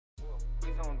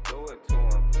Do it to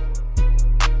him.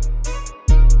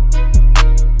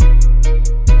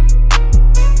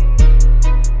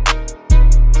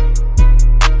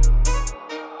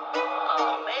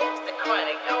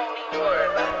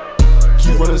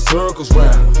 Keep running circles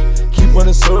round, keep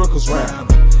running circles round,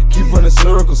 keep running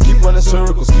circles, keep running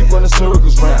circles, keep running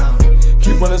circles round,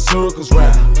 keep running circles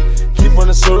round, keep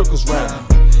running circles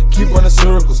round, keep running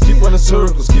circles, keep running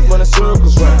circles, keep running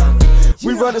circles round.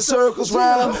 We running circles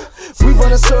round, we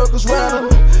running circles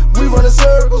round, we running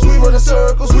circles, we running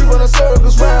circles, we running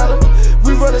circles round,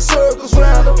 we running circles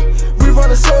round, we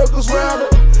running circles round,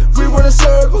 we running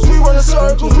circles, we running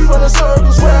circles, we running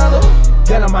circles round.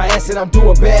 Down on my ass and I'm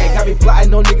doing bag. I be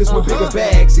plotting on niggas with bigger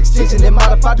bags. Extension and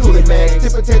modified dually mags.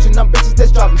 Tip attention on bitches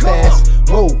that's dropping fast.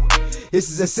 Whoa, this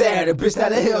is a sad, a bitch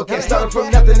not a Hellcat. Started from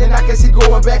nothing and I can see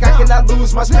going back. I cannot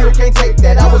lose, my spirit can't take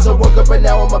that. I was a worker but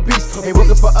now I'm a beast. Ain't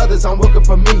working for others, I'm working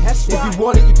for me. If you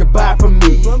want it, you can buy it from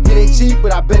me. It ain't cheap,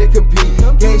 but I better compete.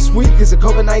 Game sweet cause of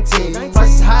COVID-19.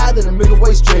 Price is higher than the Middle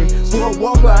Way stream. For a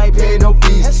walker, I ain't paying no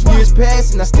fees. Years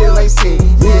pass and I still ain't seen.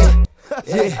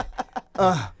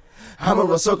 Yeah. I'ma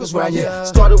run circles round ya.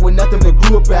 Started with nothing but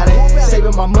grew up at it.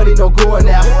 Saving my money, no going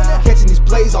out. Catching these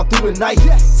plays all through the night.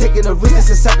 Taking a risk, it's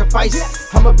a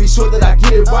sacrifice. I'ma be sure that I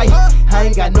get it right. I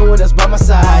ain't got no one else by my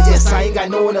side. Yes, I ain't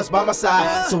got no one else by my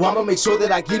side. So I'ma make sure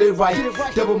that I get it right.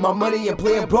 Double my money and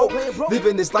playing broke.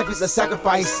 Living this life is a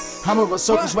sacrifice. I'ma run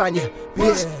circles round ya,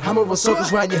 bitch. I'ma run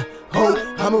circles round ya, ho.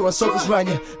 I'ma run circles round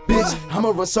ya, bitch. I'ma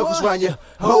run circles round ya,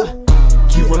 ho.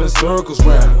 Keep running circles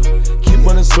round, keep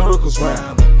running circles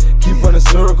round. Keep running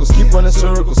circles, keep running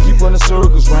circles, keep running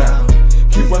circles round.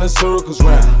 Keep running circles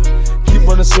round, keep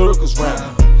running circles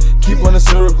round. Keep running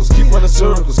circles, keep running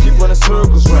circles, keep running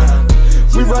circles round.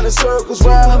 We running circles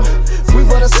round, we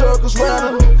running circles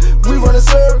round. We running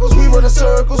circles, we running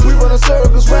circles, we running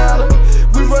circles round.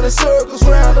 We running circles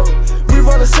round, we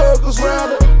running circles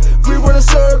round. We running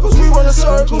circles, we running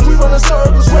circles, we running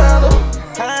circles round.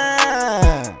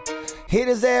 Hit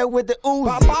his ass with the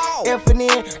Uzi, F'ing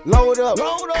in, load up,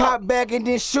 cop back and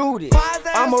then shoot it.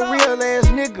 I'm a real ass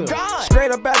nigga,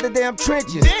 straight up out the damn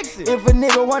trenches. If a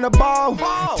nigga want a ball,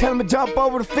 tell him to jump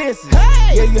over the fences.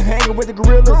 Yeah, you hanging with the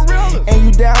gorillas, and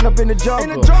you down up in the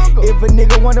jungle. If a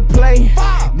nigga wanna play,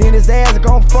 then his ass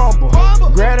gon' fumble.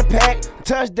 Grab a pack,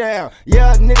 touchdown,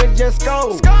 yeah, nigga just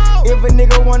go. If a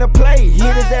nigga wanna play,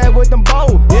 hit his ass with them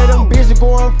bows. Yeah, them bitches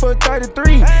going for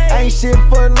 33, ain't shit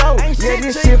for low. Yeah,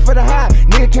 this shit for the high.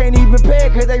 Nigga can't even pay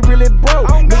it cause they really broke.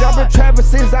 Nigga, I been trapping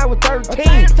since I was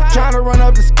 13, trying to run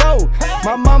up the scope.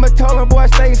 My mama told him, boy,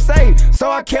 stay safe,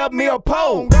 so I kept me a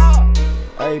pole.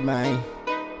 Hey, man,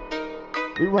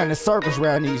 we running circles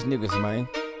around these niggas, man.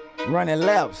 Running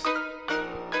laps.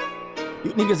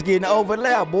 You niggas getting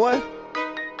overlapped, boy.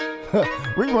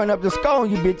 We run up the skull,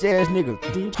 you bitch ass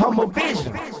niggas. I'm a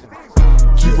vision.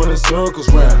 Keep running circles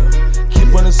round,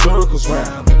 keep running circles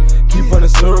round. Keep running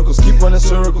circles, keep running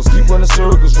circles, keep running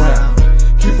circles round.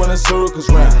 Keep running circles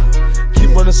round,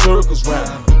 keep running circles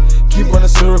round. Keep running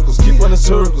circles, keep running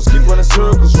circles, keep running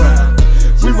circles round.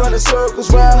 We running circles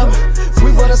round,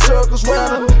 we running circles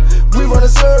round. We running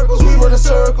circles, we running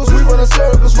circles.